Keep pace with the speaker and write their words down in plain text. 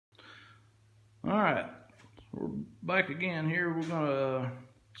All right, we're back again here. We're gonna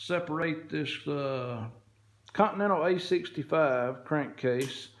separate this Continental A-65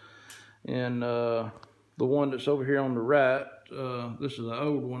 crankcase and the one that's over here on the right. This is an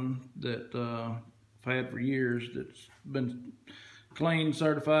old one that I've had for years. That's been clean,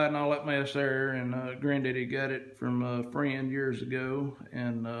 certified, and all that mess there. And Granddaddy got it from a friend years ago.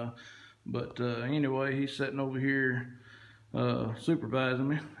 And anyway, he's sitting over here supervising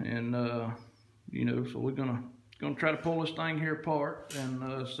me, and you know, so we're gonna try to pull this thing here apart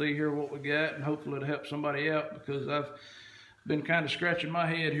and see here what we got, and hopefully it'll help somebody out, because I've been kind of scratching my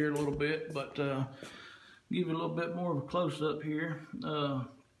head here a little bit. But give you a little bit more of a close-up here.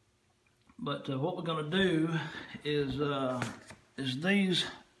 What we're gonna do is these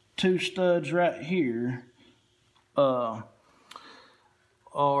two studs right here are,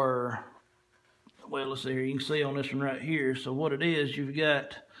 well, let's see here, you can see on this one right here. So what it is, you've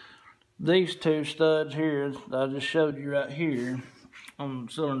got these two studs here that I just showed you right here on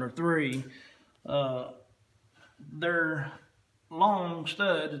cylinder 3. They're long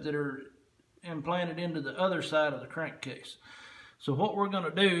studs that are implanted into the other side of the crankcase. So what we're going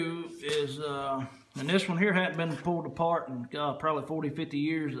to do is, and this one here hadn't been pulled apart in probably 40-50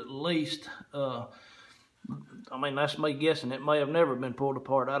 years at least. I mean, that's me guessing. It may have never been pulled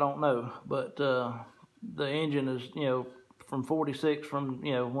apart, I don't know. But the engine is, you know, from 46, from,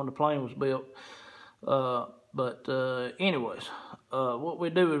 you know, when the plane was built. Anyways, what we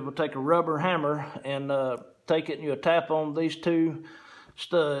do is we'll take a rubber hammer and take it, and you'll tap on these two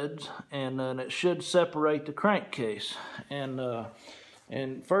studs, and then it should separate the crankcase.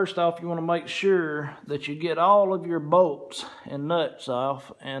 And first off, you want to make sure that you get all of your bolts and nuts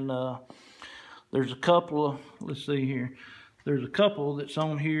off. And there's a couple of, let's see here, there's a couple that's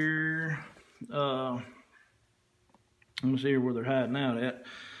on here. Let me see where they're hiding out at.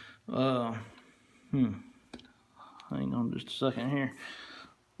 Hang on just a second here.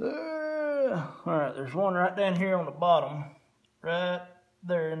 All right, there's one right down here on the bottom, right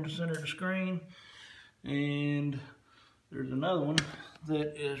there in the center of the screen. And there's another one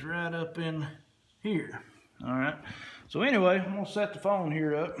that is right up in here. All right. So anyway, I'm gonna set the phone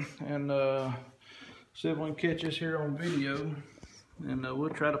here up and see if we can catch this here on video. And we'll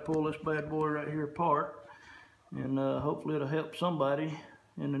try to pull this bad boy right here apart. And hopefully it'll help somebody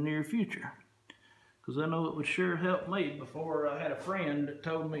in the near future, because I know it would sure help me. Before, I had a friend that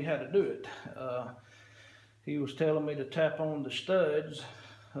told me how to do it. He was telling me to tap on the studs,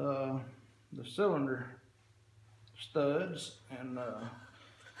 the cylinder studs. And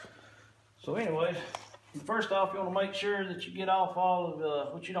so anyways, first off, you want to make sure that you get off all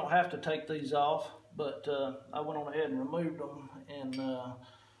of which you don't have to take these off, but I went on ahead and removed them, and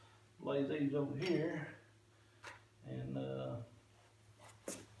lay these over here. And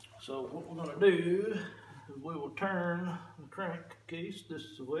so what we're going to do is we will turn the crankcase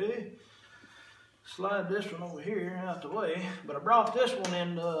this way, slide this one over here out the way. But I brought this one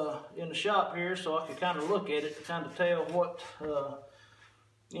in the shop here so I could kind of look at it to kind of tell what,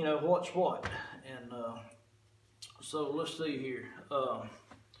 you know, what's what. And so let's see here.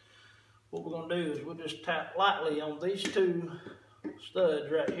 What we're going to do is we'll just tap lightly on these two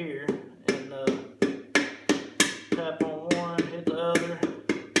studs right here, and tap on one, hit the other.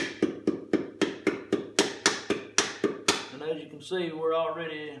 And as you can see, we're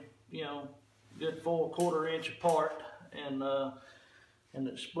already, you know, good 4/4 inch apart, and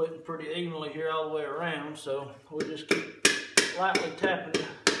it's splitting pretty evenly here all the way around. So we'll just keep lightly tapping,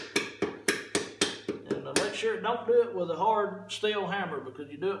 and make sure, don't do it with a hard steel hammer,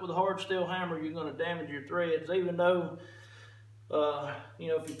 because you do it with a hard steel hammer, you're going to damage your threads. Even though you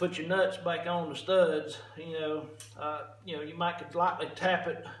know, if you put your nuts back on the studs, you know, you might could lightly tap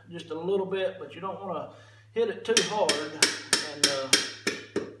it just a little bit, but you don't want to hit it too hard. And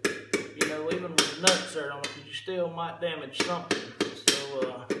you know, even with the nuts there on it, because you still might damage something.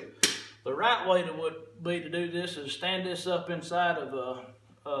 So the right way would be to do this is stand this up inside of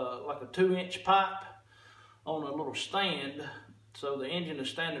like a 2-inch pipe on a little stand, so the engine is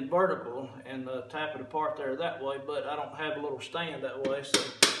standing vertical, and tap it apart there that way. But I don't have a little stand that way, so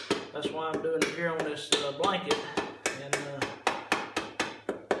that's why I'm doing it here on this blanket. And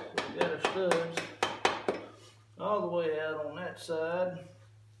we got our studs all the way out on that side.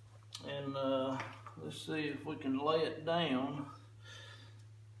 And let's see if we can lay it down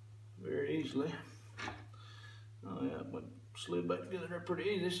very easily. Oh yeah, but slid back together there pretty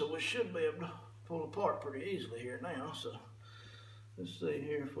easy, so we should be able to pull apart pretty easily here now. So let's see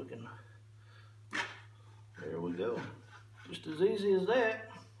here if we can. There we go. Just as easy as that.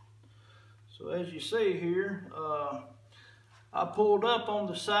 So as you see here, I pulled up on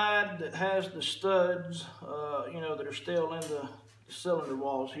the side that has the studs, you know, that are still in the cylinder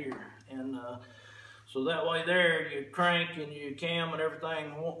walls here. And so that way there, your crank and your cam and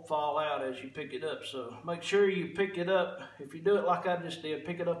everything won't fall out as you pick it up. So make sure you pick it up. If you do it like I just did,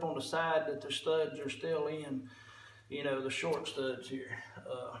 pick it up on the side that the studs are still in, you know, the short studs here.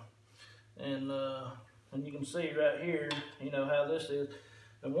 And you can see right here, you know, how this is.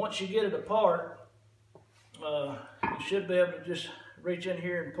 And once you get it apart, you should be able to just reach in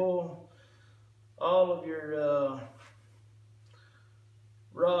here and pull all of your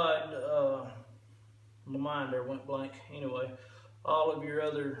rod, my mind there went blank. Anyway, all of your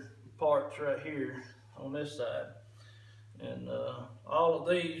other parts right here on this side. And all of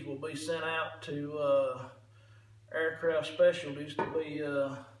these will be sent out to Aircraft Specialties to be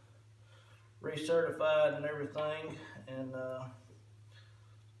recertified and everything. And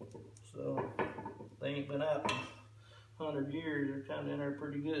so they ain't been out in 100 years. They're kind of in there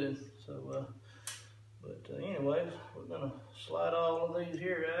pretty good. So, but anyways, we're gonna slide all of these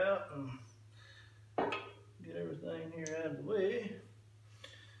here out and get everything here out of the way.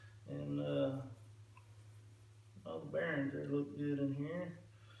 And all the bearings there look good in here,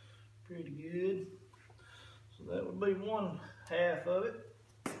 pretty good. So that would be one half of it.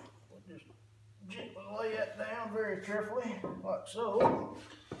 We'll just gently lay that down very carefully, like so.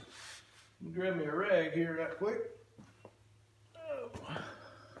 Grab me a rag here right quick. Oh.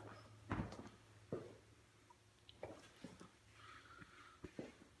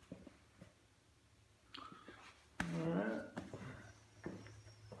 Alright.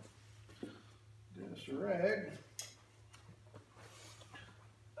 Get us a rag.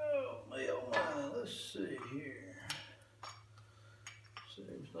 Oh my, let's see here. Set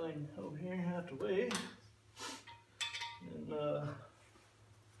everything over here out the way. And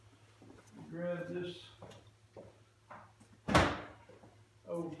grab this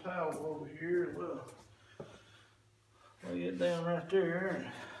old towel over here. Well, lay it down right there. And,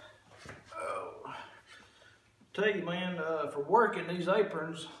 oh, tell you, man, for working these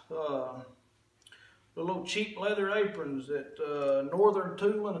aprons, the little cheap leather aprons at Northern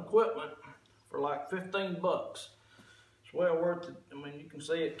Tool and Equipment for like 15 bucks. It's well worth it. I mean, you can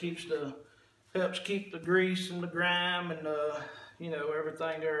see it helps keep the grease and the grime and you know,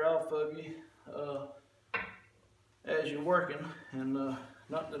 everything there off of you as you're working. And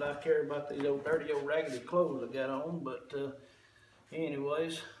not that I care about these old dirty old raggedy clothes I got on, but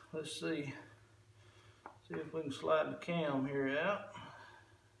anyways, let's see if we can slide the cam here out.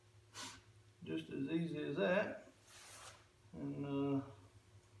 Just as easy as that. And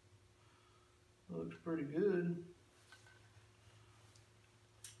looks pretty good.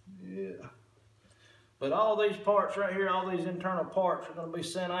 Yeah. But all these parts right here, all these internal parts are going to be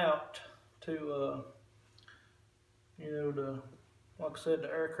sent out to, you know, like I said, the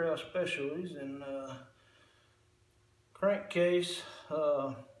Aircraft Specialties. And Crankcase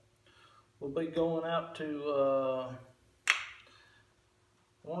will be going out to,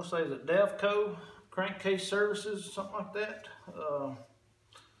 I want to say, is it Devco Crankcase Services, something like that.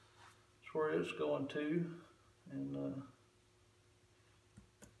 That's where it's going to. And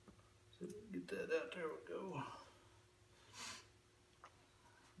get that out, there we go.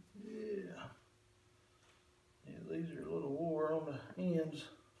 Yeah. Yeah, these are a little wore on the ends.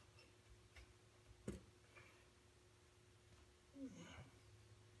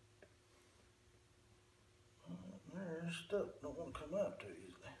 There's stuff don't want to come out too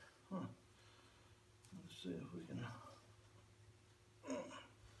easily. Huh. Let's see if we can.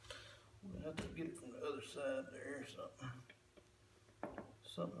 We'll have to get it from the other side there or something.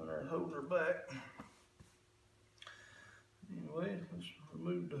 Something there holding her back. Anyway, let's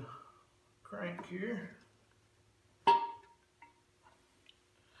remove the crank here.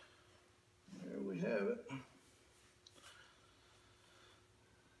 There we have it.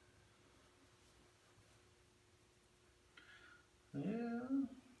 Yeah,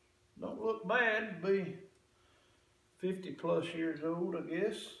 don't look bad to be 50 plus years old, I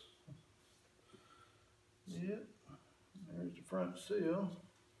guess. Yep. There's the front seal.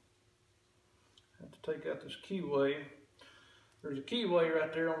 Have to take out this keyway. There's a keyway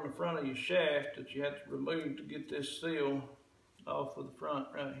right there on the front of your shaft that you have to remove to get this seal off of the front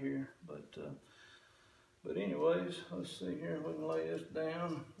right here. But anyways, let's see here. We can lay this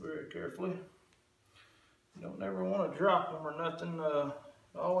down very carefully. You don't never want to drop them or nothing.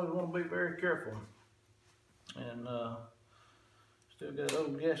 Always want to be very careful. And still got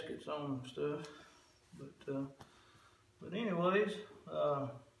old gaskets on and stuff. But anyways,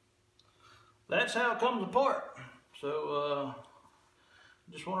 that's how it comes apart. So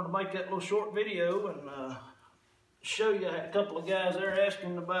just wanted to make that little short video and show you a couple of guys there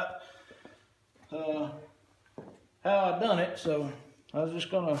asking about how I done it, so I was just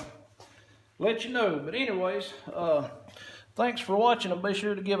gonna let you know. But anyways, thanks for watching, and be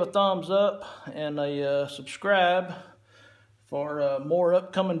sure to give a thumbs up and a subscribe for more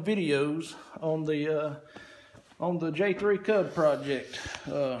upcoming videos on the J-3 Cub project.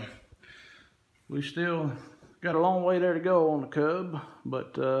 We still got a long way there to go on the Cub,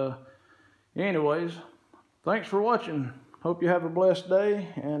 but anyways, thanks for watching. Hope you have a blessed day,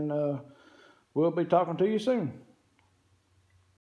 and we'll be talking to you soon.